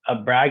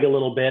 brag a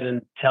little bit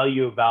and tell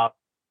you about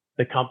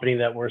the company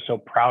that we're so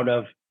proud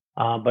of.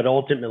 But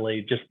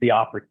ultimately, just the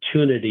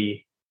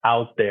opportunity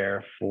out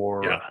there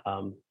for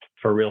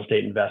real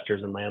estate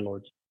investors and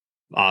landlords.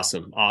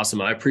 Awesome.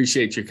 I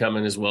appreciate you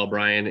coming as well,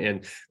 Brian.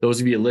 And those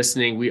of you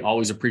listening, we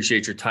always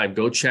appreciate your time.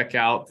 Go check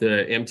out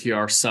the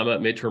MTR Summit,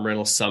 Midterm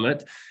Rental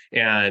Summit.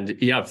 And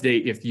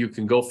if you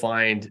can go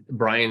find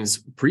Brian's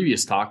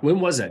previous talk. When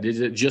was that? Did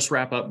it just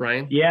wrap up,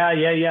 Brian? Yeah.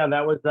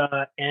 That was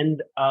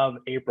end of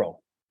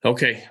April.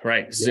 Okay,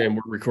 right. So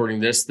we're recording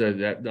this going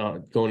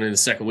into the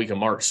second week of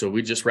March. So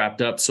we just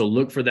wrapped up. So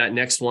look for that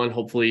next one,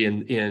 hopefully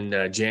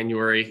in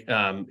January.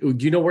 Do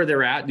you know where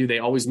they're at? Do they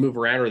always move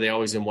around, or are they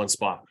always in one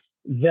spot?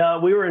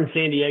 We were in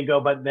San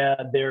Diego, but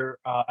they're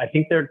I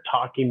think they're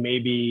talking,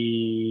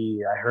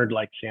 maybe I heard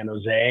like San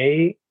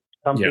Jose,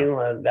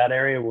 something. That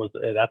area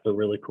that's a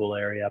really cool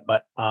area.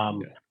 But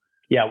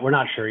we're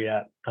not sure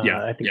yet.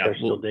 I think they're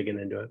still digging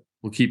into it.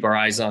 We'll keep our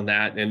eyes on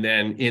that. And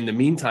then in the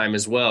meantime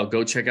as well,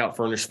 go check out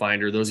Furnished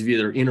Finder. Those of you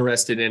that are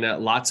interested in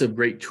it, lots of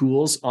great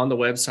tools on the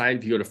website.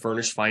 If you go to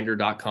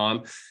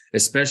furnishedfinder.com,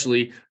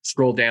 especially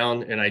scroll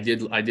down. And I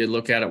did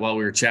look at it while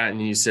we were chatting,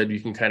 and you said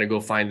you can kind of go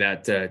find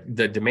that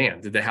the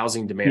demand, the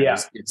housing demand. Yeah.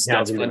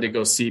 That's fun to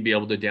go see, be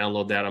able to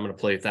download that. I'm going to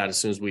play with that as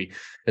soon as we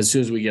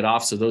get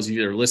off. So those of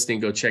you that are listening,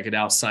 go check it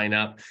out, sign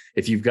up.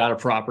 If you've got a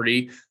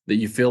property that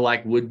you feel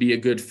like would be a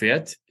good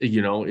fit,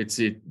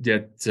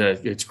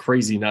 it's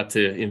crazy not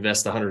to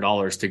invest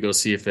 $100 to go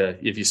see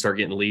if you start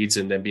getting leads,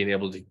 and then being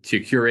able to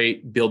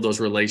curate, build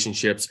those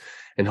relationships,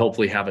 and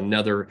hopefully have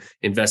another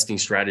investing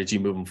strategy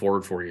moving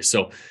forward for you.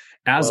 So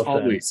as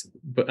always,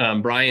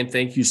 Brian,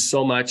 thank you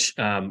so much.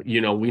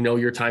 We know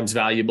your time's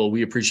valuable.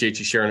 We appreciate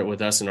you sharing it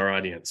with us and our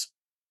audience.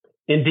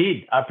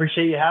 Indeed. I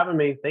appreciate you having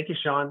me. Thank you,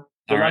 Sean.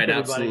 All right,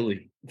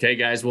 absolutely. Okay,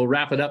 guys, we'll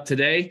wrap it up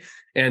today,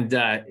 and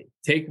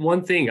take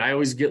one thing. I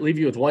always leave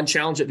you with one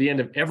challenge at the end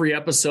of every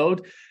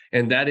episode,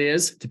 and that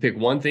is to pick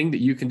one thing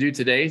that you can do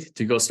today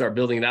to go start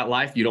building that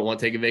life you don't want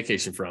to take a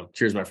vacation from.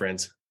 Cheers, my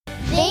friends.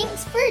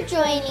 Thanks for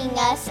joining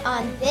us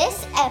on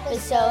this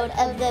episode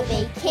of the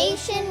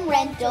Vacation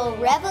Rental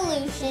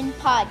Revolution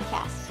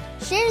podcast.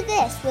 Share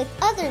this with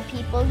other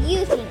people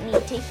you think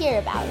need to hear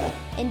about it.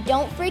 And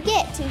don't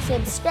forget to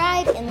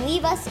subscribe and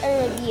leave us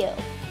a review.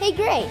 Hey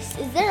Grace,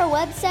 is there a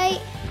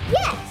website?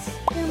 Yes!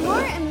 For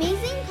more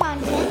amazing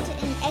content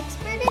and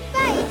expert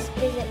advice,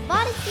 visit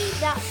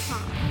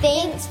Vodyssey.com.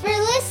 Thanks for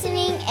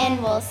listening,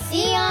 and we'll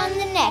see you on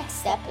the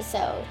next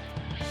episode.